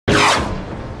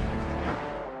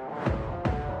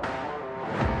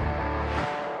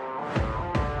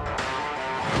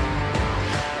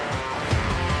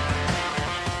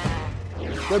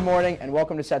Good morning and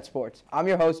welcome to Set Sports. I'm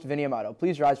your host, Vinny Amato.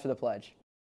 Please rise for the pledge.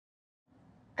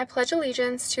 I pledge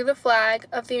allegiance to the flag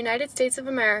of the United States of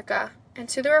America and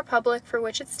to the republic for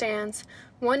which it stands,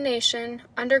 one nation,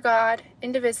 under God,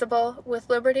 indivisible, with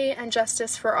liberty and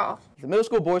justice for all. The middle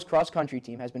school boys cross-country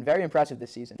team has been very impressive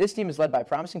this season. This team is led by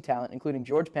promising talent, including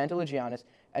George Pantelegianis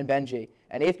and Ben G,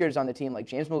 and 8th graders on the team like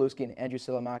James Maluski and Andrew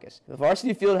Silamakis. The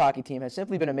varsity field hockey team has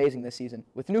simply been amazing this season.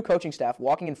 With new coaching staff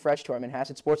walking in fresh to our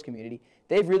Manhasset sports community,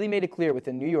 they've really made it clear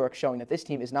within New York, showing that this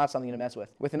team is not something to mess with.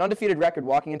 With an undefeated record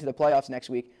walking into the playoffs next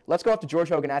week, let's go up to George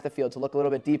Hogan at the field to look a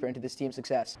little bit deeper into this team's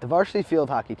success. The varsity field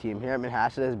hockey team here at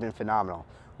Manhasset has been phenomenal.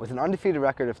 With an undefeated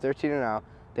record of 13-0,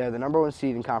 they are the #1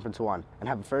 seed in Conference 1 and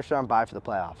have a first-round bye for the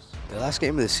playoffs. The last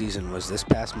game of the season was this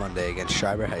past Monday against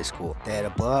Schreiber High School. They had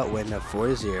a blowout win of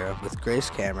 4-0 with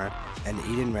Grace Kammer and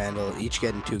Eden Randall each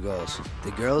getting 2 goals.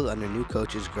 The girls under new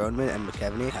coaches Groneman and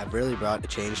McKevney have really brought a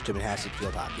change to Manhasset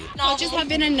field hockey. Coaches have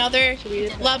been another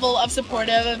level of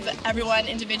supportive of everyone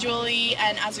individually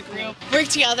and as a group. Work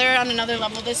together on another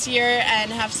level this year and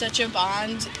have such a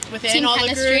bond within Team all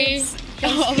chemistry. the groups.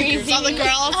 All the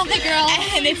girls,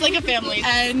 and it's like a family.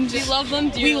 And we love them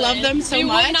dearly. We love them so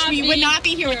much. We would not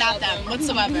be here without them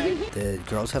whatsoever. The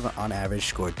girls have on average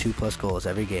scored 2+ goals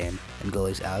every game, and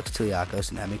goalies Alex Tiliakos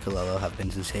and Emmy Colello have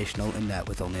been sensational in net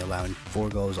with only allowing 4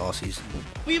 goals all season.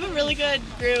 We have a really good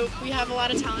group. We have a lot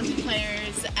of talented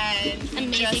players and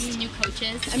amazing new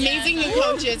coaches. Amazing new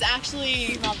coaches,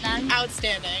 actually love them.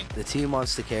 Outstanding. The team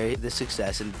wants to carry this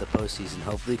success into the postseason,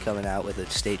 hopefully coming out with a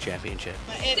state championship.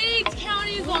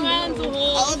 Counties, Long Island, the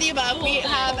whole. All of the above. We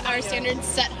have our standards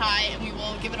set high, and we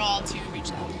will give it all to reach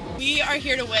them. We are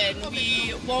here to win.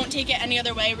 We won't take it any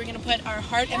other way. We're going to put our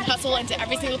heart and hustle into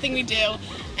every single thing we do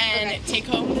and take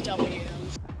home the W.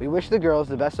 We wish the girls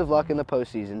the best of luck in the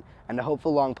postseason and a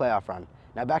hopeful long playoff run.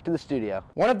 Now back to the studio.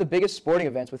 One of the biggest sporting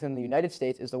events within the United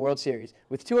States is the World Series.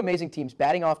 With 2 amazing teams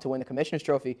batting off to win the Commissioner's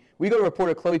Trophy, we go to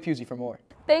reporter Chloe Pusey for more.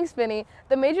 Thanks, Vinny.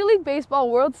 The Major League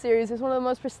Baseball World Series is one of the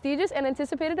most prestigious and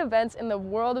anticipated events in the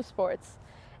world of sports.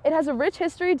 It has a rich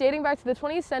history dating back to the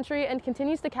 20th century and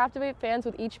continues to captivate fans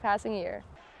with each passing year.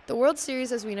 The World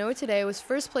Series as we know it today was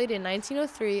first played in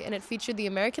 1903, and it featured the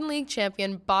American League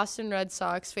champion Boston Red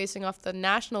Sox facing off the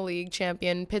National League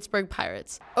champion Pittsburgh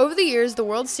Pirates. Over the years, the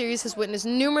World Series has witnessed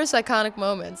numerous iconic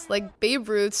moments, like Babe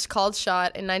Ruth's called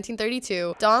shot in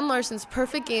 1932, Don Larson's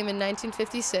perfect game in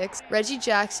 1956, Reggie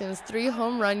Jackson's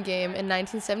 3-home run game in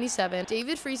 1977,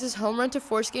 David Freese's home run to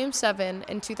force Game 7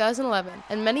 in 2011,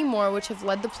 and many more which have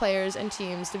led the players and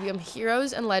teams to become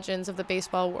heroes and legends of the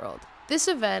baseball world. This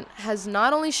event has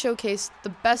not only showcased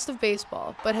the best of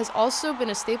baseball, but has also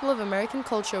been a staple of American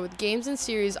culture, with games and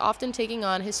series often taking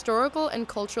on historical and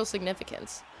cultural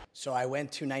significance. So I went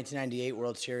to 1998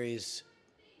 World Series,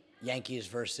 Yankees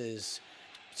versus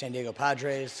San Diego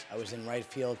Padres. I was in right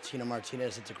field. Tino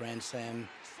Martinez hits a grand slam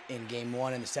in Game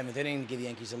 1 in the 7th inning to give the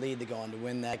Yankees a lead. They go on to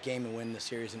win that game and win the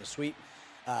series in a sweep.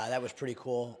 That was pretty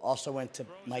cool. Also went to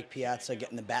Mike Piazza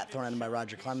getting the bat thrown at him by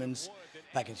Roger Clemens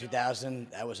back in 2000.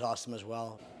 That was awesome as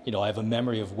well. You know, I have a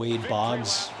memory of Wade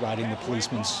Boggs riding the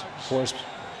policeman's horse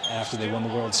after they won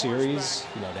the World Series,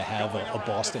 you know, to have a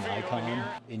Boston icon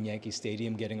in Yankee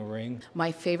Stadium getting a ring.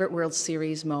 My favorite World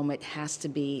Series moment has to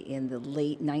be in the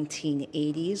late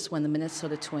 1980s when the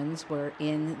Minnesota Twins were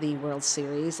in the World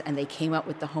Series and they came out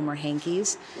with the Homer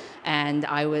hankies. And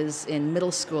I was in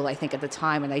middle school, I think, at the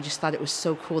time, and I just thought it was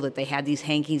so cool that they had these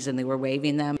hankies and they were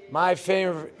waving them. My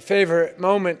favorite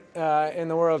moment in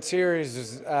the World Series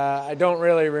is, I don't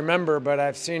really remember, but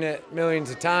I've seen it millions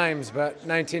of times, but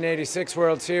 1986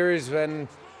 World Series when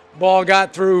ball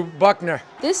got through Buckner.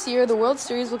 This year, the World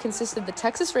Series will consist of the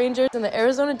Texas Rangers and the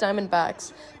Arizona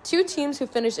Diamondbacks, 2 teams who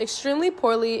finished extremely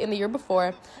poorly in the year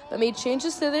before, but made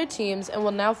changes to their teams and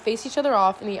will now face each other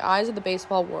off in the eyes of the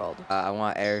baseball world. I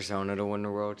want Arizona to win the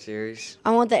World Series.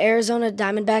 I want the Arizona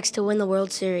Diamondbacks to win the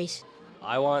World Series.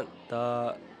 I want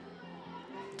the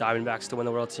Diamondbacks to win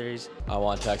the World Series. I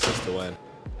want Texas to win.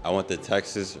 I want the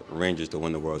Texas Rangers to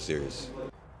win the World Series.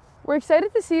 We're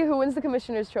excited to see who wins the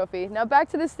Commissioner's Trophy. Now back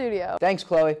to the studio. Thanks,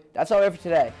 Chloe. That's all we have for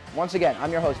today. Once again,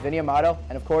 I'm your host, Vinny Amato,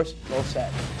 and of course, roll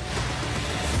set.